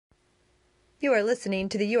You are listening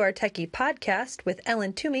to the You Are Techie podcast with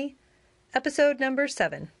Ellen Toomey, episode number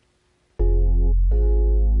 7.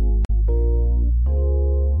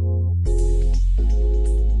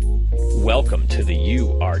 Welcome to the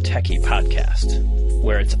You Are Techie podcast,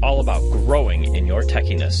 where it's all about growing in your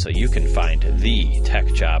techiness so you can find the tech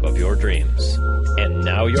job of your dreams. And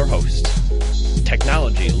now your host,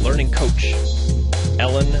 technology learning coach,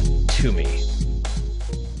 Ellen Toomey.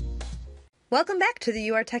 Welcome back to the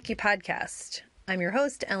You Are Techie podcast. I'm your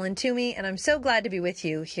host, Ellen Toomey, and I'm so glad to be with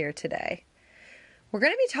you here today. We're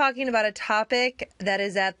going to be talking about a topic that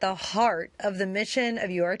is at the heart of the mission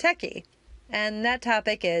of You Are Techie, and that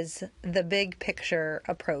topic is the big picture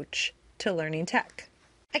approach to learning tech.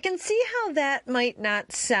 I can see how that might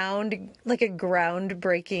not sound like a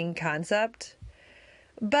groundbreaking concept,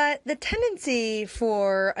 but the tendency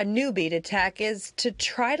for a newbie to tech is to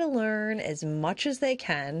try to learn as much as they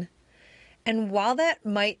can. And while that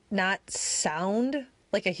might not sound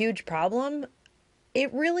like a huge problem,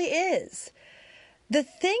 it really is. The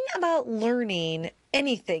thing about learning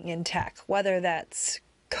anything in tech, whether that's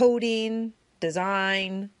coding,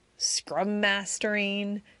 design, Scrum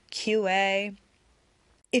mastering, QA,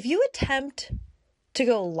 if you attempt to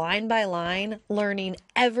go line by line learning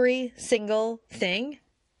every single thing,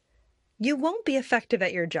 you won't be effective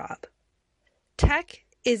at your job. Tech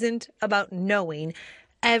isn't about knowing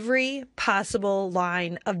every possible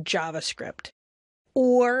line of JavaScript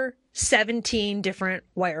or 17 different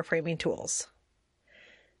wireframing tools.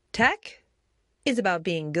 Tech is about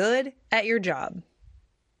being good at your job.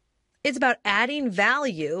 It's about adding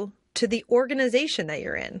value to the organization that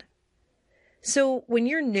you're in. So when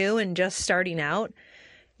you're new and just starting out,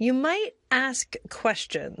 you might ask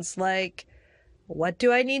questions like, what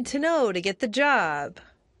do I need to know to get the job?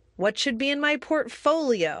 What should be in my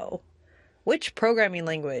portfolio? Which programming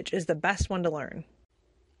language is the best one to learn?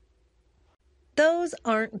 Those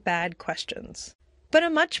aren't bad questions, but a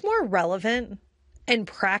much more relevant and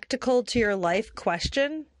practical to your life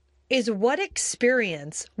question is, what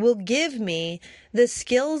experience will give me the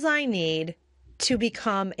skills I need to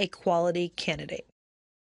become a quality candidate?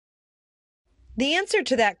 The answer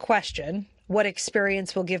to that question, what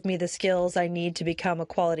experience will give me the skills I need to become a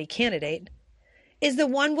quality candidate, is the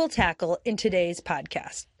one we'll tackle in today's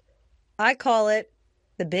podcast. I call it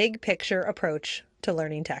the big picture approach to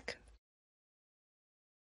learning tech.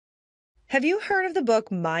 Have you heard of the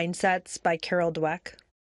book Mindsets by Carol Dweck?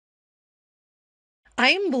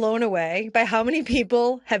 I am blown away by how many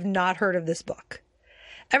people have not heard of this book.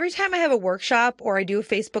 Every time I have a workshop or I do a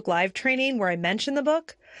Facebook Live training where I mention the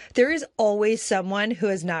book, there is always someone who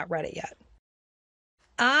has not read it yet.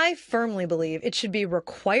 I firmly believe it should be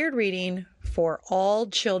required reading for all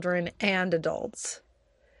children and adults.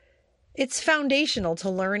 It's foundational to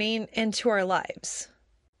learning and to our lives.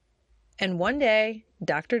 And one day,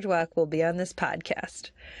 Dr. Dweck will be on this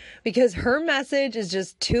podcast because her message is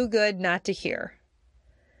just too good not to hear.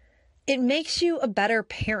 It makes you a better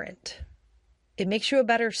parent. It makes you a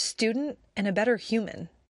better student and a better human.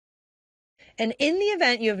 And in the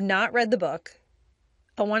event you have not read the book,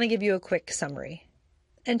 I want to give you a quick summary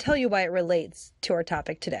and tell you why it relates to our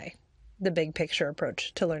topic today, the big picture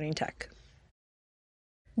approach to learning tech.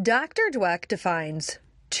 Dr. Dweck defines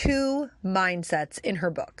 2 mindsets in her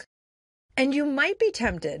book, and you might be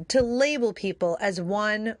tempted to label people as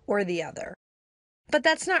one or the other. But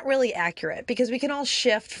that's not really accurate because we can all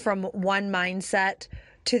shift from one mindset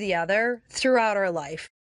to the other throughout our life.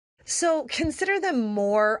 So consider them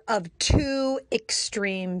more of 2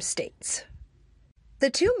 extreme states. The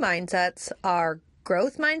 2 mindsets are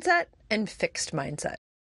growth mindset and fixed mindset.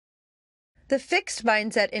 The fixed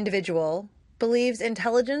mindset individual believes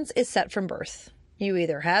intelligence is set from birth. You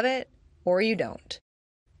either have it or you don't.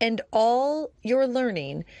 And all your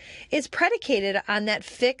learning is predicated on that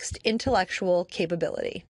fixed intellectual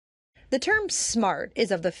capability. The term smart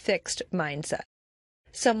is of the fixed mindset.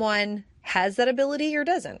 Someone has that ability or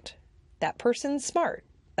doesn't. That person's smart.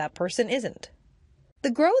 That person isn't.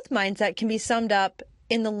 The growth mindset can be summed up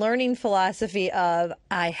in the learning philosophy of,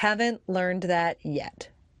 I haven't learned that yet.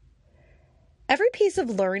 Every piece of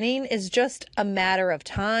learning is just a matter of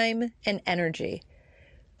time and energy,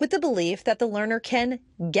 with the belief that the learner can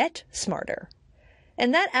get smarter.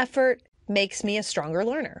 And that effort makes me a stronger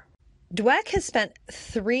learner. Dweck has spent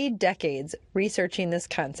 3 decades researching this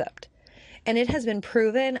concept, and it has been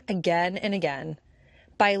proven again and again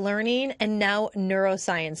by learning and now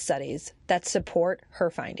neuroscience studies that support her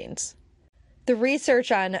findings. The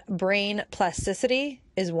research on brain plasticity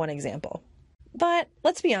is one example. But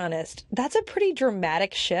let's be honest, that's a pretty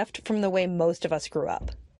dramatic shift from the way most of us grew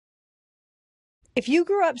up. If you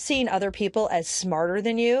grew up seeing other people as smarter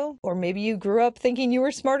than you, or maybe you grew up thinking you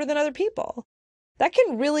were smarter than other people, that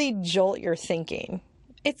can really jolt your thinking.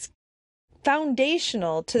 It's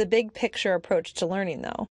foundational to the big picture approach to learning,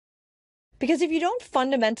 though. Because if you don't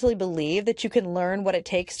fundamentally believe that you can learn what it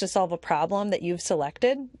takes to solve a problem that you've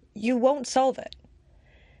selected, you won't solve it.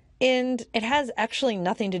 And it has actually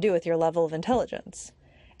nothing to do with your level of intelligence.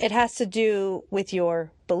 It has to do with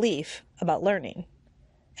your belief about learning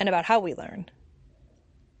and about how we learn,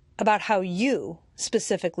 about how you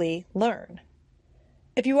specifically learn.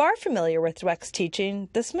 If you are familiar with Dweck's teaching,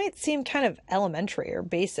 this might seem kind of elementary or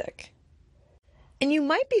basic. And you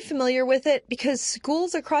might be familiar with it because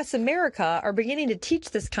schools across America are beginning to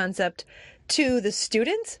teach this concept to the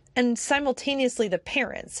students and simultaneously the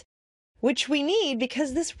parents, which we need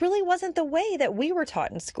because this really wasn't the way that we were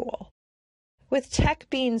taught in school. With tech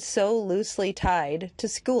being so loosely tied to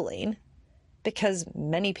schooling, because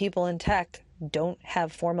many people in tech don't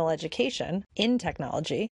have formal education in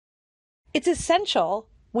technology, it's essential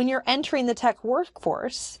when you're entering the tech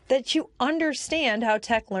workforce that you understand how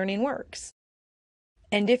tech learning works.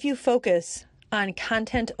 And if you focus on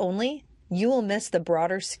content only, you will miss the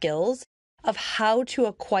broader skills of how to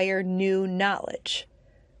acquire new knowledge,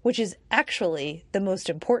 which is actually the most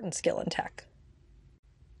important skill in tech.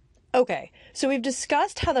 Okay, so we've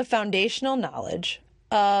discussed how the foundational knowledge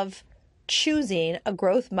of choosing a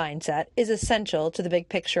growth mindset is essential to the big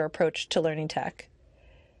picture approach to learning tech.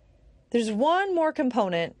 There's one more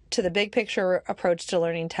component to the big picture approach to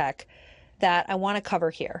learning tech that I want to cover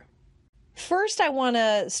here. First, I want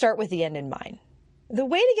to start with the end in mind. The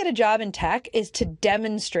way to get a job in tech is to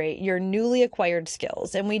demonstrate your newly acquired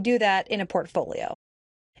skills, and we do that in a portfolio.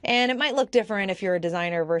 And it might look different if you're a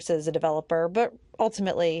designer versus a developer, but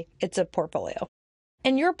ultimately it's a portfolio.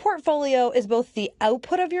 And your portfolio is both the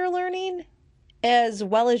output of your learning as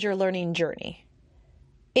well as your learning journey.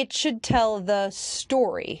 It should tell the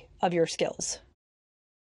story of your skills.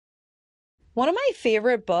 One of my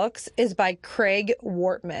favorite books is by Craig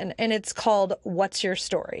Wortman, and it's called What's Your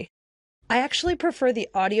Story? I actually prefer the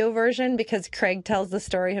audio version because Craig tells the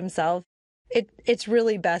story himself. It's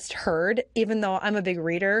really best heard, even though I'm a big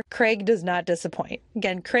reader. Craig does not disappoint.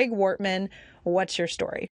 Again, Craig Wortman, What's Your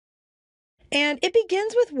Story? And it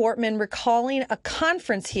begins with Wortman recalling a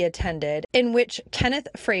conference he attended in which Kenneth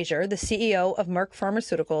Frazier, the CEO of Merck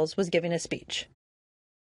Pharmaceuticals, was giving a speech.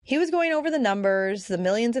 He was going over the numbers, the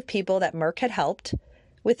millions of people that Merck had helped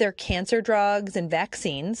with their cancer drugs and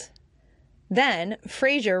vaccines. Then,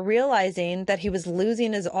 Frazier, realizing that he was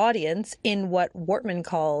losing his audience in what Wortman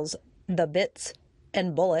calls the bits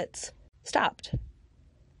and bullets, stopped.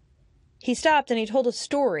 He stopped and he told a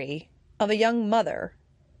story of a young mother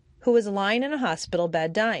who was lying in a hospital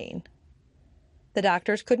bed dying. The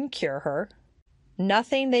doctors couldn't cure her.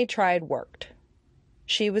 Nothing they tried worked.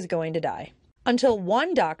 She was going to die. Until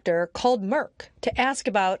one doctor called Merck to ask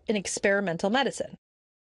about an experimental medicine.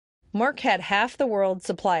 Merck had half the world's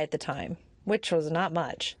supply at the time, which was not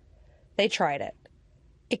much. They tried it.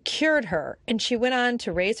 It cured her, and she went on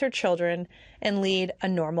to raise her children and lead a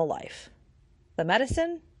normal life. The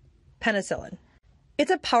medicine? Penicillin.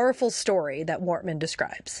 It's a powerful story that Wortman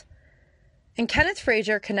describes. And Kenneth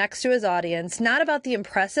Frazier connects to his audience not about the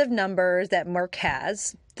impressive numbers that Merck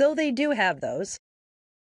has, though they do have those.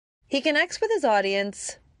 He connects with his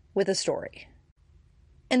audience with a story.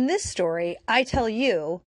 And this story I tell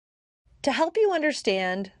you to help you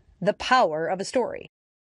understand the power of a story.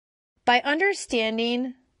 By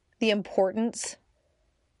understanding the importance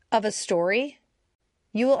of a story,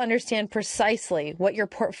 you will understand precisely what your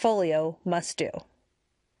portfolio must do.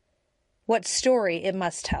 What story it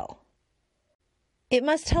must tell. It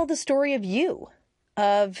must tell the story of you,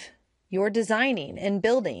 of your designing and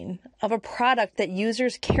building of a product that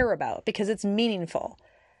users care about because it's meaningful,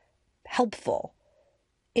 helpful.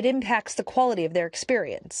 It impacts the quality of their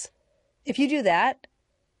experience. If you do that,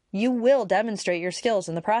 you will demonstrate your skills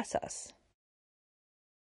in the process.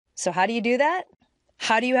 So how do you do that?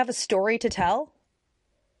 How do you have a story to tell?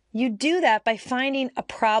 You do that by finding a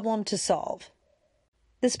problem to solve.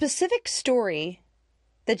 The specific story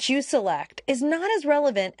that you select is not as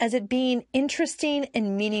relevant as it being interesting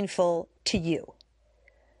and meaningful to you.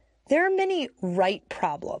 There are many right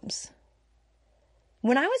problems.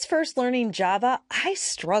 When I was first learning Java, I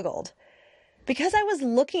struggled because I was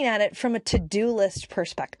looking at it from a to-do list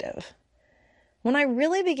perspective. When I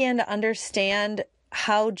really began to understand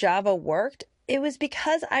how Java worked, it was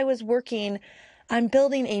because I was working on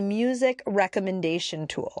building a music recommendation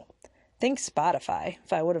tool. Think Spotify,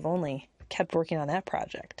 if I would have only kept working on that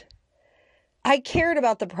project. I cared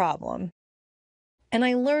about the problem. And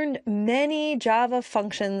I learned many Java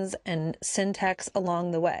functions and syntax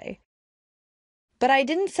along the way. But I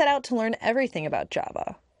didn't set out to learn everything about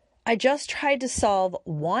Java. I just tried to solve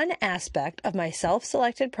one aspect of my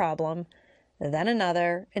self-selected problem, then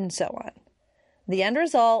another, and so on. The end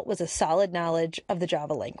result was a solid knowledge of the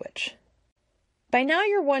Java language. By now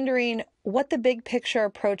you're wondering what the big picture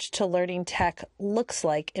approach to learning tech looks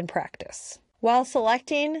like in practice. While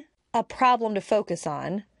selecting a problem to focus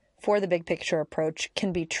on for the big picture approach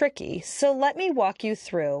can be tricky, so let me walk you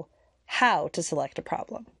through how to select a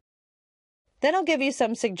problem. Then I'll give you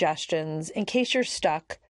some suggestions in case you're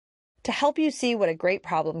stuck to help you see what a great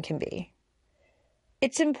problem can be.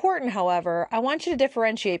 It's important, however, I want you to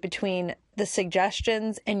differentiate between the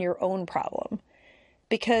suggestions and your own problem.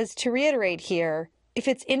 Because to reiterate here, if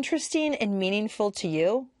it's interesting and meaningful to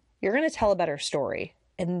you, you're going to tell a better story,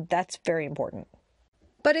 and that's very important.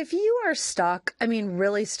 But if you are stuck,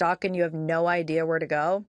 really stuck, and you have no idea where to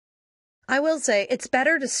go, I will say it's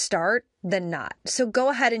better to start than not. So go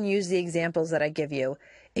ahead and use the examples that I give you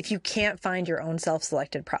if you can't find your own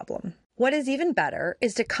self-selected problem. What is even better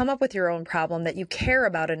is to come up with your own problem that you care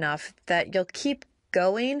about enough that you'll keep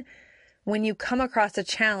going when you come across a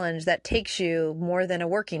challenge that takes you more than a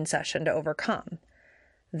working session to overcome.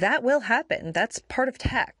 That will happen. That's part of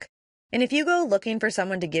tech. And if you go looking for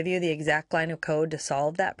someone to give you the exact line of code to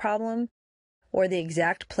solve that problem, or the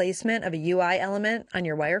exact placement of a UI element on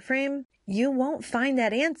your wireframe, you won't find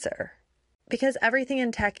that answer because everything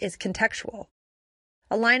in tech is contextual.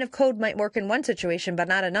 A line of code might work in one situation, but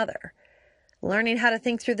not another. Learning how to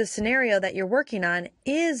think through the scenario that you're working on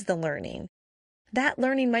is the learning. That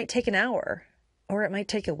learning might take an hour, or it might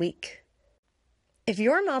take a week. If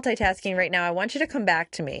you're multitasking right now, I want you to come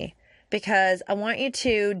back to me because I want you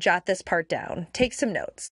to jot this part down. Take some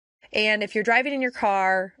notes. And if you're driving in your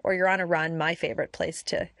car or you're on a run, my favorite place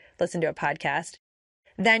to listen to a podcast,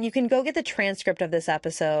 then you can go get the transcript of this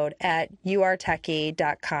episode at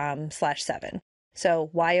youaretechy.com/7.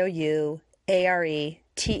 So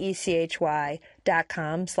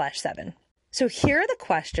youaretechy.com/7. So here are the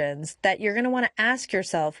questions that you're going to want to ask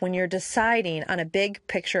yourself when you're deciding on a big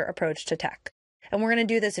picture approach to tech. And we're going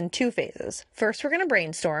to do this in two phases. First, we're going to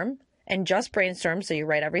brainstorm, and just brainstorm. So you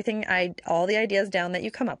write all the ideas down that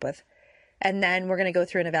you come up with. And then we're going to go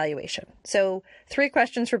through an evaluation. So 3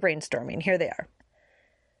 questions for brainstorming. Here they are.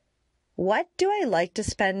 What do I like to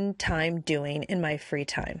spend time doing in my free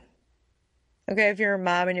time? Okay, if you're a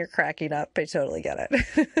mom and you're cracking up, I totally get it.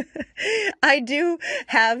 I do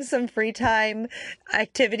have some free time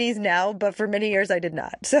activities now, but for many years I did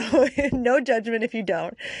not. So no judgment if you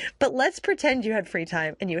don't. But let's pretend you had free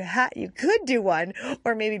time and you could do one,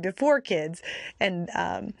 or maybe before kids. And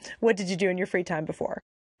what did you do in your free time before?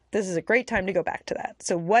 This is a great time to go back to that.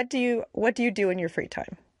 So what do you do in your free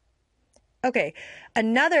time? Okay,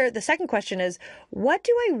 the second question is, what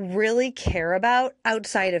do I really care about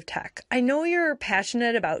outside of tech? I know you're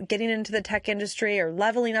passionate about getting into the tech industry or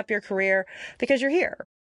leveling up your career because you're here.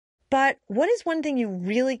 But what is one thing you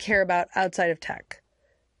really care about outside of tech?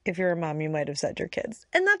 If you're a mom, you might have said your kids.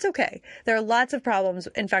 And that's okay. There are lots of problems.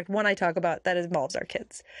 In fact, one I talk about that involves our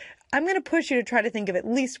kids. I'm going to push you to try to think of at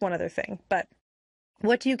least one other thing. But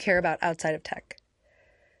what do you care about outside of tech?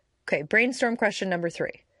 Okay, brainstorm question number 3.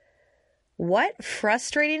 What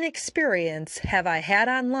frustrating experience have I had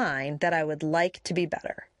online that I would like to be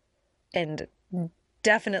better? And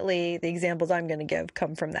definitely the examples I'm going to give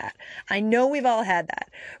come from that. I know we've all had that,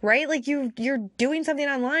 right? Like you're doing something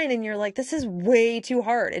online and you're like, this is way too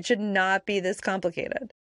hard. It should not be this complicated.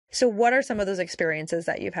 So what are some of those experiences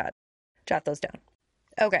that you've had? Jot those down.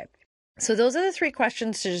 Okay. So those are the 3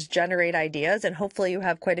 questions to just generate ideas. And hopefully you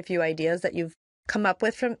have quite a few ideas that you've come up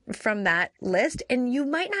with from that list. And you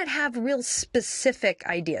might not have real specific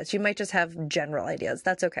ideas. You might just have general ideas.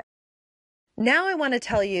 That's okay. Now I want to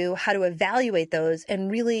tell you how to evaluate those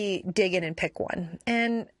and really dig in and pick one.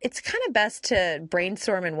 And it's kind of best to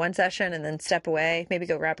brainstorm in one session and then step away, maybe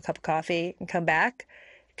go grab a cup of coffee and come back.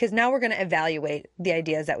 Because now we're going to evaluate the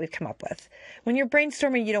ideas that we've come up with. When you're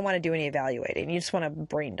brainstorming, you don't want to do any evaluating. You just want to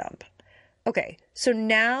brain dump. Okay, so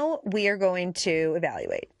now we are going to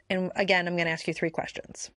evaluate. And again, I'm going to ask you 3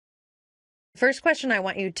 questions. First question I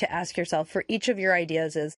want you to ask yourself for each of your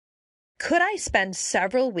ideas is, could I spend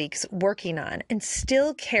several weeks working on and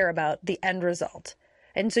still care about the end result?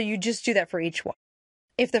 And so you just do that for each one.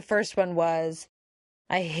 If the first one was,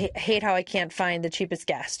 I hate how I can't find the cheapest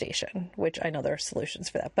gas station, which I know there are solutions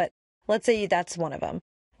for that, but let's say that's one of them.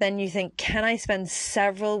 Then you think, can I spend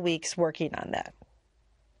several weeks working on that?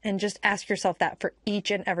 And just ask yourself that for each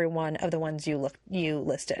and every one of the ones you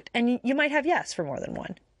listed. And you might have yes for more than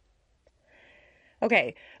one.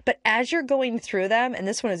 Okay, but as you're going through them, and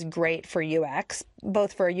this one is great for UX,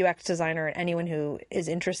 both for a UX designer and anyone who is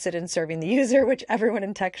interested in serving the user, which everyone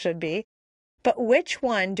in tech should be. But which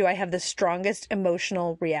one do I have the strongest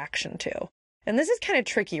emotional reaction to? And this is kind of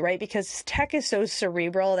tricky, right? Because tech is so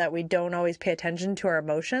cerebral that we don't always pay attention to our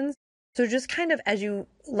emotions. So just kind of as you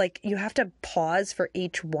have to pause for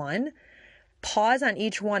each one, pause on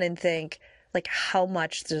each one and think, like, how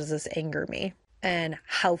much does this anger me? And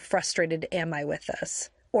how frustrated am I with this?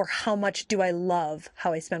 Or how much do I love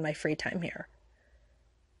how I spend my free time here?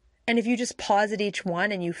 And if you just pause at each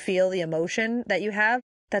one and you feel the emotion that you have,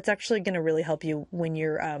 that's actually going to really help you when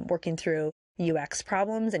you're working through UX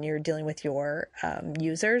problems and you're dealing with your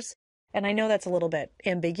users. And I know that's a little bit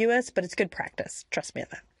ambiguous, but it's good practice. Trust me on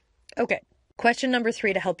that. Okay. Question number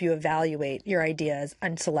 3 to help you evaluate your ideas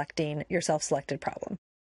on selecting your self-selected problem.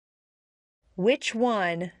 Which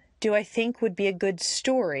one do I think would be a good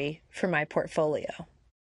story for my portfolio?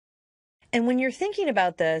 And when you're thinking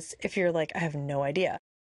about this, if you're like, I have no idea,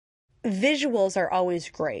 visuals are always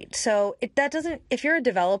great. So if you're a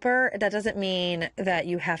developer, that doesn't mean that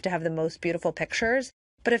you have to have the most beautiful pictures.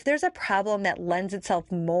 But if there's a problem that lends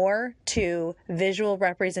itself more to visual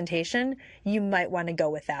representation, you might want to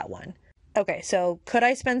go with that one. Okay, so could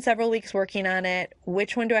I spend several weeks working on it?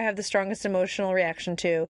 Which one do I have the strongest emotional reaction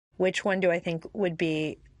to? Which one do I think would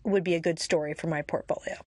be a good story for my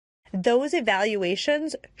portfolio? Those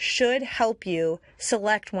evaluations should help you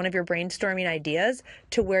select one of your brainstorming ideas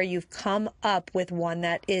to where you've come up with one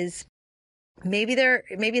that is maybe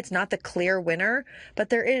it's not the clear winner, but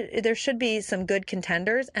there should be some good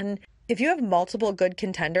contenders. And if you have multiple good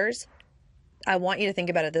contenders, I want you to think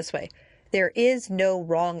about it this way. There is no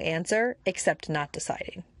wrong answer except not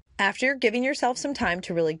deciding. After you're giving yourself some time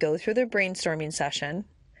to really go through the brainstorming session,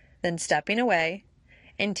 then stepping away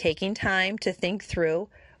and taking time to think through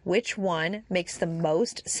which one makes the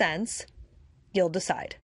most sense, you'll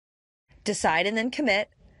decide. Decide and then commit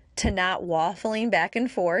to not waffling back and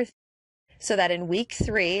forth so that in week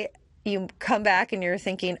 3, you come back and you're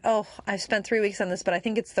thinking, oh, I've spent 3 weeks on this, but I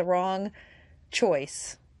think it's the wrong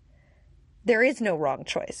choice. There is no wrong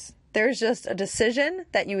choice. There's just a decision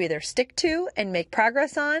that you either stick to and make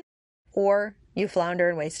progress on, or you flounder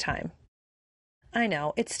and waste time. I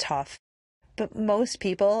know, it's tough. But most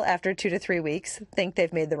people, after 2 to 3 weeks, think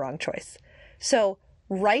they've made the wrong choice. So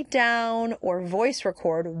write down or voice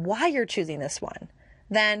record why you're choosing this one.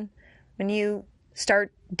 Then when you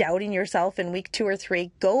start doubting yourself in week 2 or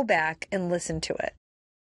 3, go back and listen to it.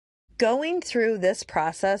 Going through this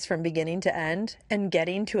process from beginning to end and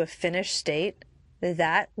getting to a finished state,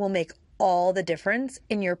 that will make all the difference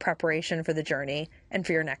in your preparation for the journey and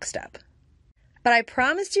for your next step. But I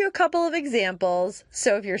promised you a couple of examples,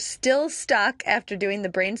 so if you're still stuck after doing the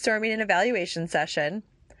brainstorming and evaluation session,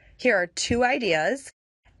 here are 2 ideas,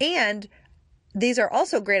 and these are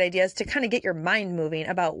also great ideas to kind of get your mind moving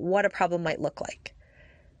about what a problem might look like.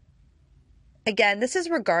 Again, this is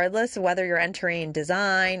regardless of whether you're entering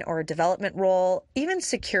design or a development role. Even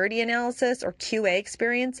security analysis or QA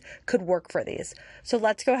experience could work for these. So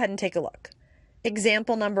let's go ahead and take a look.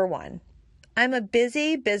 Example number 1. I'm a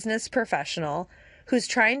busy business professional who's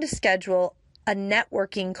trying to schedule a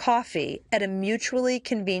networking coffee at a mutually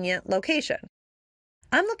convenient location.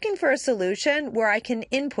 I'm looking for a solution where I can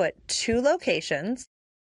input 2 locations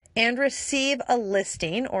and receive a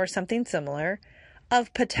listing or something similar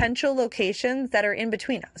of potential locations that are in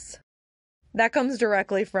between us. That comes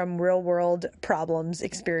directly from real-world problems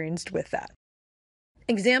experienced with that.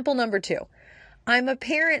 Example number 2. I'm a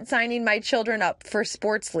parent signing my children up for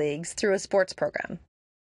sports leagues through a sports program.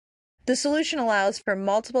 The solution allows for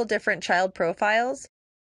multiple different child profiles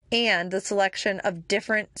and the selection of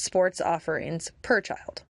different sports offerings per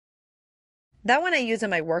child. That one I use in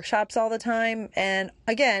my workshops all the time, and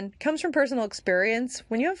again, comes from personal experience.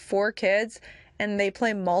 When you have 4 kids and they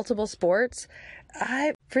play multiple sports,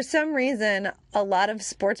 for some reason, a lot of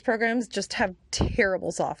sports programs just have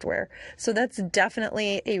terrible software. So that's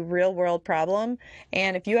definitely a real world problem.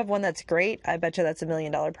 And if you have one that's great, I bet you that's $1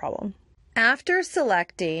 million problem. After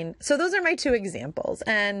selecting, so those are my 2 examples.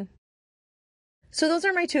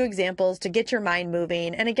 To get your mind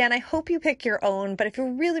moving. And again, I hope you pick your own, but if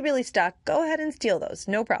you're really, really stuck, go ahead and steal those.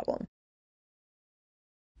 No problem.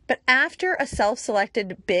 But after a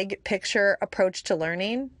self-selected big picture approach to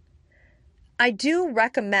learning, I do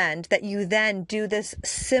recommend that you then do this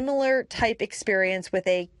similar type experience with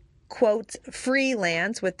a, quotes,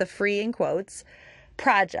 freelance, with the free in quotes,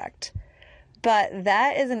 project. But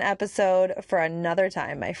that is an episode for another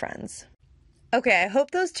time, my friends. Okay, I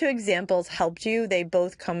hope those 2 examples helped you. They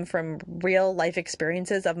both come from real life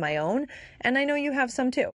experiences of my own, and I know you have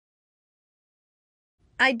some too.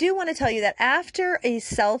 I do want to tell you that after a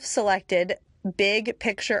self-selected big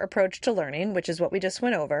picture approach to learning, which is what we just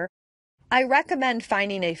went over, I recommend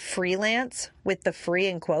finding a freelance, with the free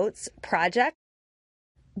in quotes, project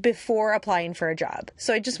before applying for a job.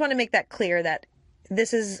 So I just want to make that clear that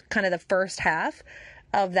this is kind of the first half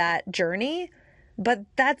of that journey, but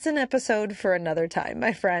that's an episode for another time,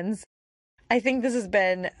 my friends. I think this has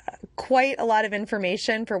been quite a lot of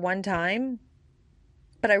information for one time,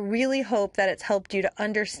 but I really hope that it's helped you to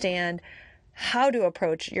understand how to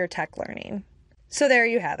approach your tech learning. So there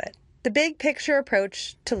you have it. The big picture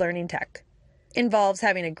approach to learning tech involves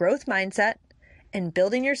having a growth mindset and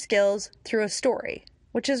building your skills through a story,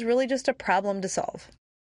 which is really just a problem to solve.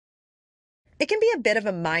 It can be a bit of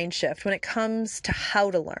a mind shift when it comes to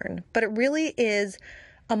how to learn, but it really is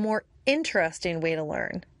a more interesting way to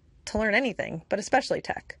learn anything, but especially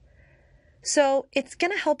tech. So it's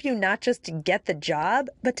going to help you not just to get the job,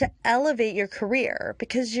 but to elevate your career,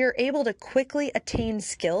 because you're able to quickly attain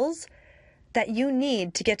skills that you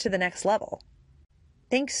need to get to the next level.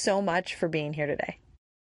 Thanks so much for being here today.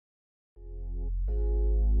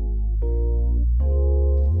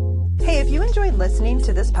 Hey, if you enjoyed listening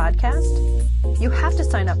to this podcast, you have to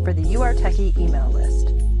sign up for the You Are Techie email list.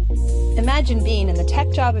 Imagine being in the tech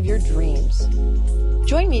job of your dreams.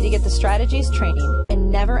 Join me to get the strategies, training,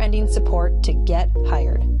 and never-ending support to get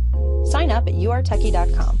hired. Sign up at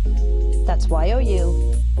youaretechy.com. That's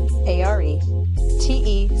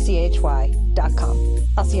youaretechy.com.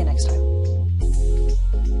 I'll see you next time.